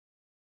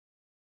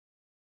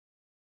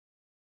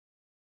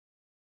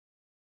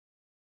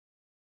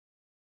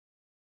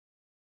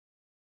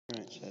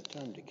So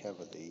time to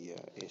cover the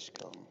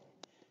ASCOM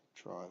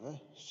driver.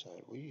 So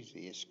we use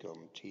the ASCOM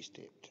test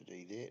app to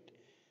do that,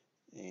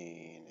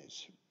 and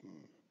it's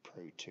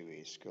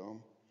Pro2 ASCOM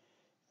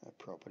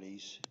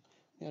properties.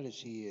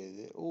 Notice here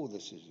that all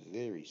this is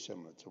very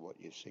similar to what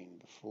you've seen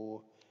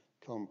before.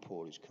 COM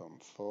port is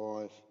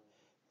COM5.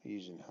 We're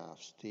using half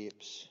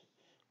steps.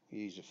 We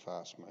use a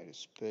fast motor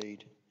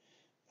speed.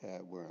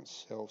 We're on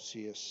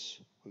Celsius.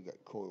 We've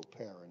got coil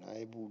power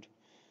enabled.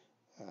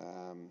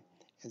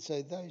 And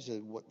so those are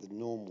what the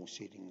normal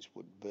settings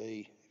would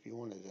be. If you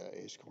wanted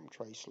an ASCOM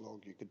trace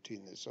log, you could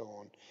turn this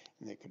on,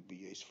 and that could be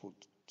useful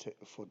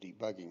for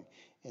debugging.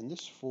 And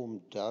this form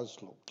does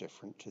look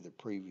different to the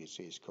previous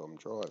ASCOM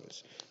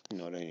drivers.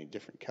 Not only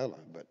different colour,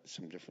 but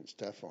some different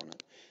stuff on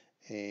it.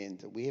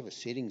 And we have a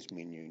settings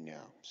menu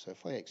now. So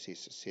if I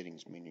access a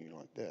settings menu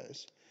like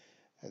this,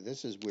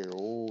 this is where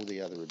all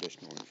the other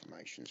additional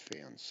information is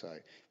found. So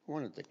I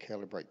wanted to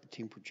calibrate the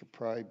temperature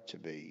probe to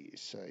be,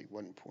 say,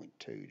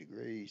 1.2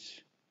 degrees.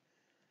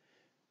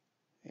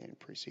 And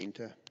press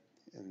enter,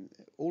 and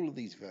all of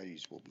these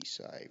values will be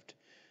saved.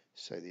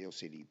 So the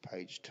LCD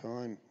page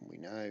time we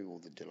know, all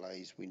the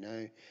delays we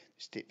know,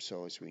 step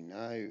size we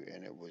know,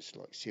 and it was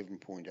like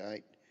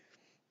 7.8.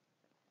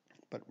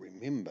 But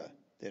remember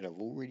that I've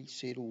already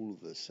set all of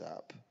this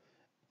up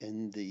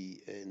in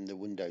the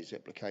Windows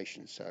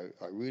application, so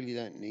I really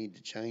don't need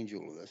to change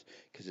all of this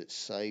because it's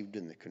saved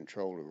in the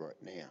controller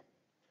right now.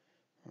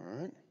 All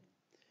right.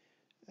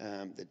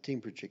 The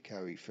temperature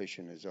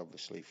coefficient is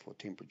obviously for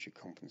temperature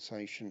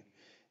compensation,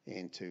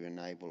 and to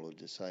enable or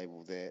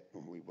disable that,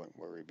 and we won't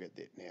worry about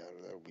that now,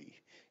 that'll be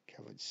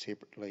covered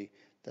separately.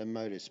 The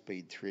motor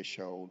speed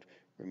threshold,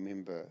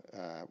 remember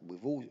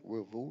we've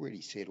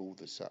already set all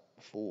this up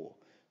before,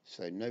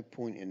 so no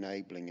point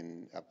enabling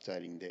and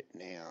updating that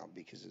now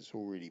because it's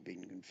already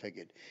been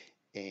configured,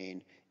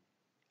 and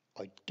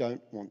I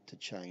don't want to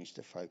change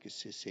the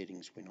focuser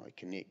settings when I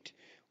connect.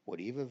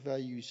 Whatever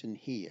values in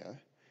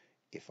here,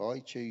 if I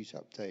choose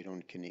update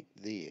on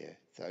connect there,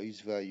 those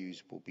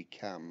values will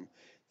become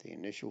the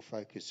initial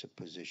focuser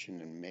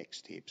position and max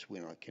steps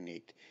when I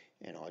connect,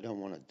 and I don't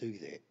want to do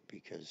that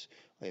because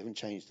I haven't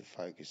changed the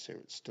focuser.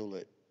 It's still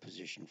at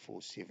position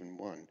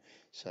 471,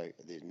 so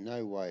there's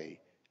no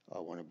way I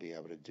want to be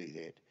able to do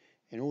that.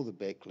 And all the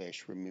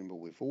backlash, remember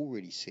we've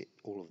already set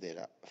all of that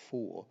up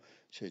before,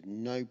 so there's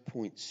no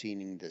point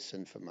sending this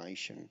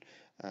information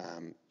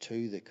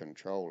to the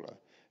controller,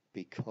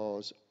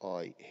 because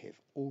I have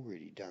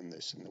already done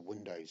this in the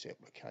Windows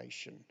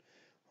application.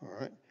 All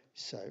right,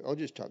 so I'll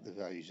just type the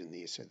values in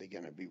there so they're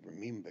going to be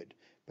remembered,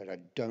 but I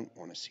don't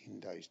want to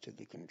send those to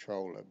the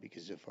controller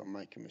because if I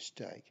make a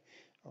mistake,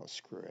 I'll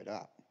screw it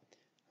up.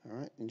 All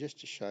right, and just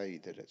to show you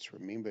that it's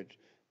remembered,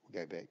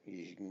 we'll go back.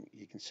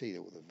 You can see that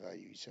all the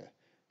values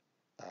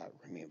are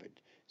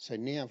remembered. So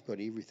now I've got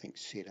everything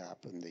set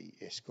up in the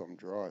ASCOM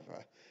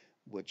driver,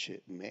 which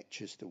it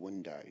matches the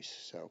Windows.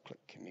 So I'll click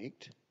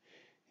connect,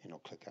 and I'll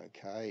click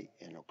OK,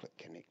 and I'll click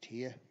connect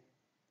here,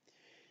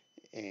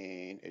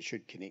 and it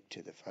should connect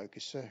to the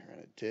focuser, and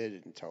it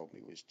did, and told me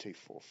it was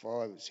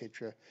 245,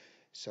 etc.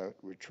 So it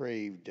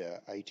retrieved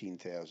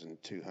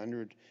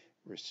 18,200,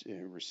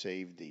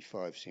 received the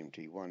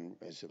 571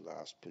 as the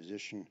last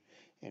position,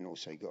 and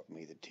also got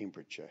me the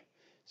temperature.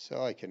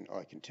 So I can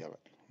tell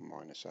it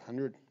minus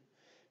 100,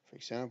 for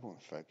example.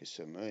 The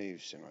focuser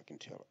moves, and I can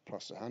tell it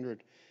plus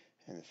 100,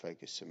 and the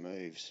focuser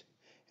moves.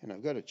 And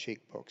I've got a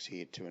checkbox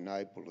here to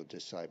enable or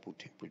disable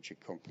temperature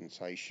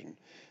compensation,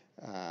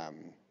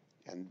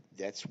 and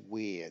that's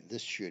where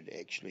this should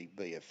actually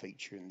be a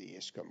feature in the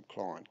ASCOM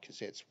client, because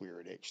that's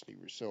where it actually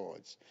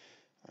resides.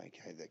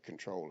 Okay, the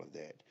control of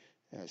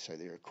that. So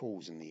there are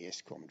calls in the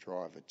ASCOM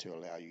driver to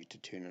allow you to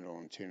turn it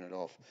on, turn it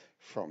off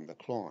from the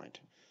client.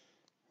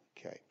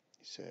 Okay,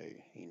 so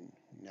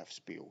enough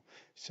spiel.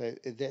 So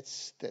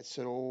that's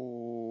it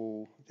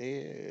all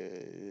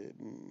there,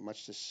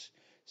 much the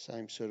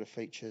same sort of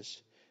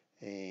features.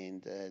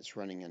 And it's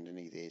running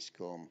underneath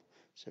ASCOM,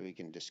 so we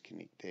can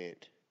disconnect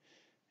that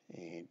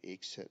and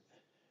exit.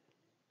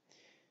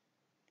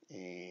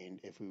 And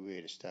if we were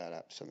to start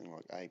up something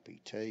like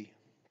APT,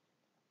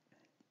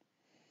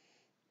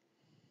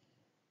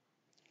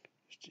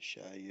 just to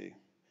show you,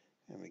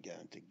 and we go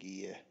into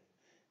gear,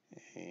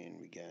 and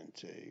we go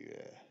into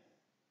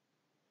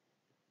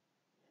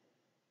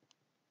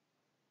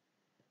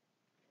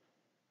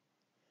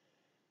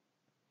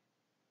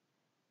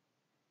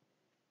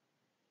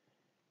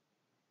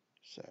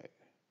so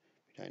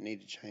we don't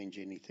need to change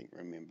anything,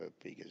 remember,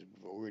 because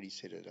we've already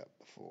set it up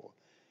before.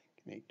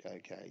 Connect,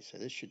 okay, so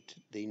this should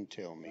then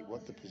tell me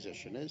what the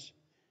position is,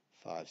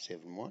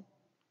 571.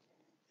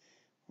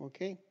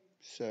 Okay,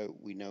 so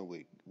we know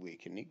we're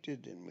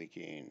connected, and we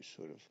can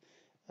sort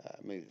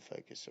of move the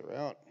focuser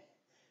out,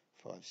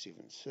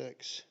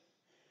 576,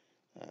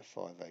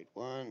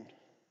 581,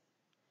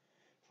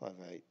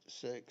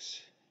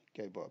 586,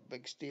 go by a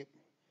big step,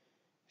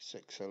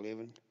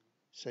 611.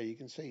 So you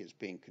can see it's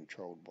being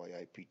controlled by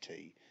APT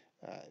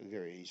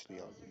very easily.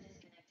 I'll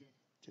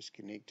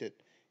disconnect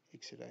it,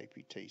 exit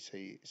APT.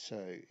 So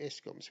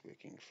ASCOM's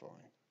working fine.